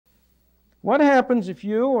What happens if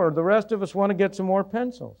you or the rest of us want to get some more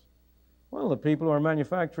pencils? Well, the people who are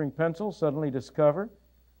manufacturing pencils suddenly discover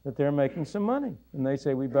that they're making some money, and they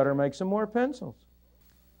say, we better make some more pencils.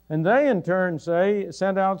 And they, in turn,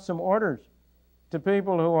 send out some orders to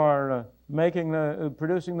people who are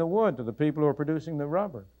producing the wood, to the people who are producing the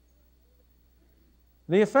rubber.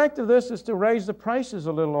 The effect of this is to raise the prices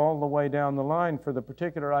a little all the way down the line for the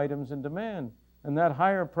particular items in demand. And that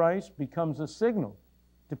higher price becomes a signal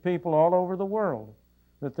to people all over the world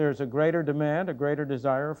that there's a greater demand, a greater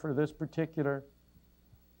desire for this particular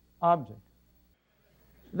object.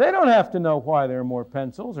 They don't have to know why there are more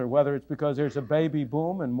pencils or whether it's because there's a baby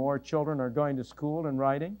boom and more children are going to school and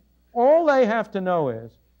writing. All they have to know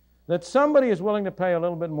is that somebody is willing to pay a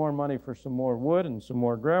little bit more money for some more wood and some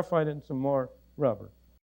more graphite and some more rubber.